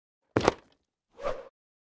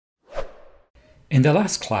In the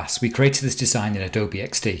last class, we created this design in Adobe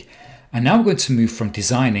XD, and now we're going to move from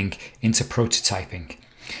designing into prototyping.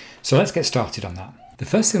 So let's get started on that. The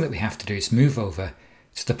first thing that we have to do is move over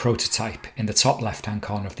to the prototype in the top left-hand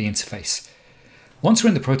corner of the interface. Once we're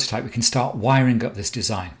in the prototype, we can start wiring up this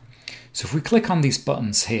design. So if we click on these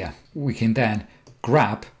buttons here, we can then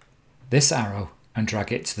grab this arrow and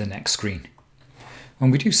drag it to the next screen.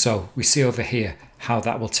 When we do so, we see over here how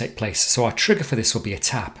that will take place. So our trigger for this will be a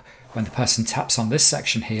tap. When the person taps on this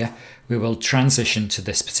section here, we will transition to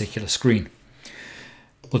this particular screen.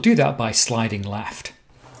 We'll do that by sliding left.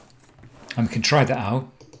 And we can try that out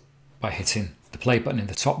by hitting the play button in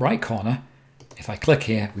the top right corner. If I click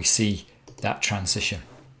here, we see that transition.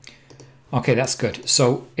 Okay, that's good.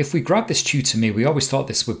 So if we grab this to me, we always thought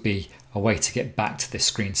this would be a way to get back to this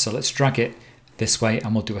screen. So let's drag it this way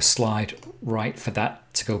and we'll do a slide right for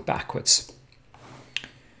that to go backwards.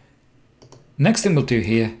 Next thing we'll do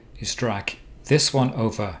here is drag this one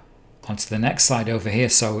over onto the next slide over here.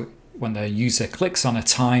 So when the user clicks on a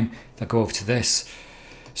time, they'll go over to this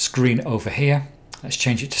screen over here. Let's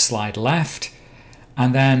change it to slide left.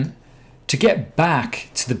 And then to get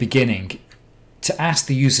back to the beginning, to ask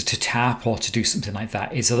the user to tap or to do something like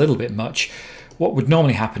that is a little bit much. What would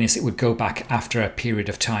normally happen is it would go back after a period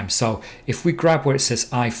of time. So if we grab where it says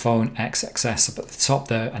iPhone XXS up at the top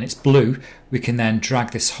there and it's blue, we can then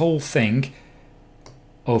drag this whole thing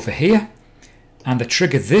over here. And the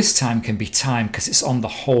trigger this time can be time because it's on the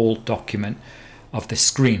whole document of the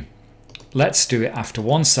screen. Let's do it after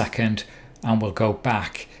 1 second and we'll go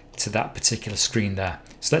back to that particular screen there.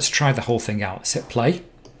 So let's try the whole thing out. Let's hit play.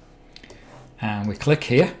 And we click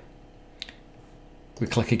here, we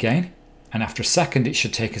click again, and after a second it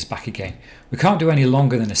should take us back again. We can't do any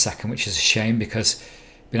longer than a second, which is a shame because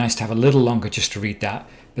it'd be nice to have a little longer just to read that.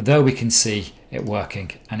 But there we can see it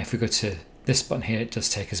working. And if we go to this button here, it does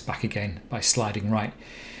take us back again by sliding right.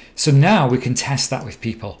 So now we can test that with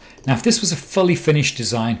people. Now, if this was a fully finished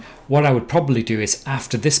design, what I would probably do is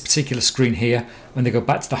after this particular screen here, when they go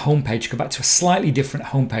back to the home page, go back to a slightly different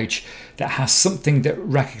home page that has something that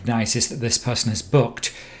recognizes that this person has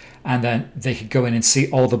booked, and then they could go in and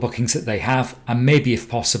see all the bookings that they have, and maybe if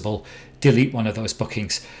possible, delete one of those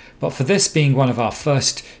bookings. But for this being one of our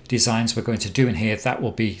first designs we're going to do in here, that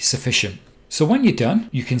will be sufficient. So when you're done,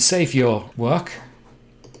 you can save your work.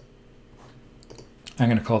 I'm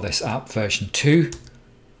going to call this app version 2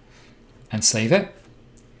 and save it.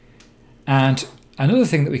 And another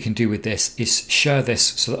thing that we can do with this is share this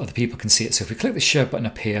so that other people can see it. So if we click the share button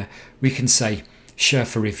up here, we can say share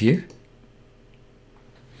for review.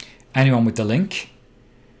 Anyone with the link,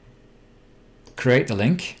 create the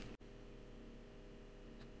link.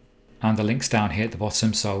 And the link's down here at the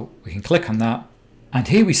bottom, so we can click on that. And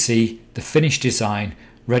here we see the finished design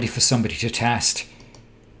ready for somebody to test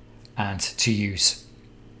and to use.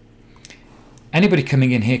 Anybody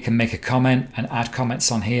coming in here can make a comment and add comments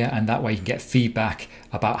on here, and that way you can get feedback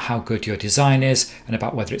about how good your design is and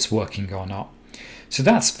about whether it's working or not. So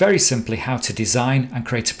that's very simply how to design and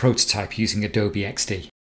create a prototype using Adobe XD.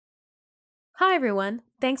 Hi everyone,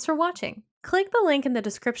 thanks for watching. Click the link in the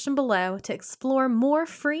description below to explore more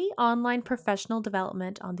free online professional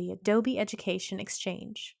development on the Adobe Education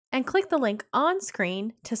Exchange. And click the link on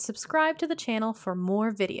screen to subscribe to the channel for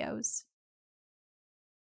more videos.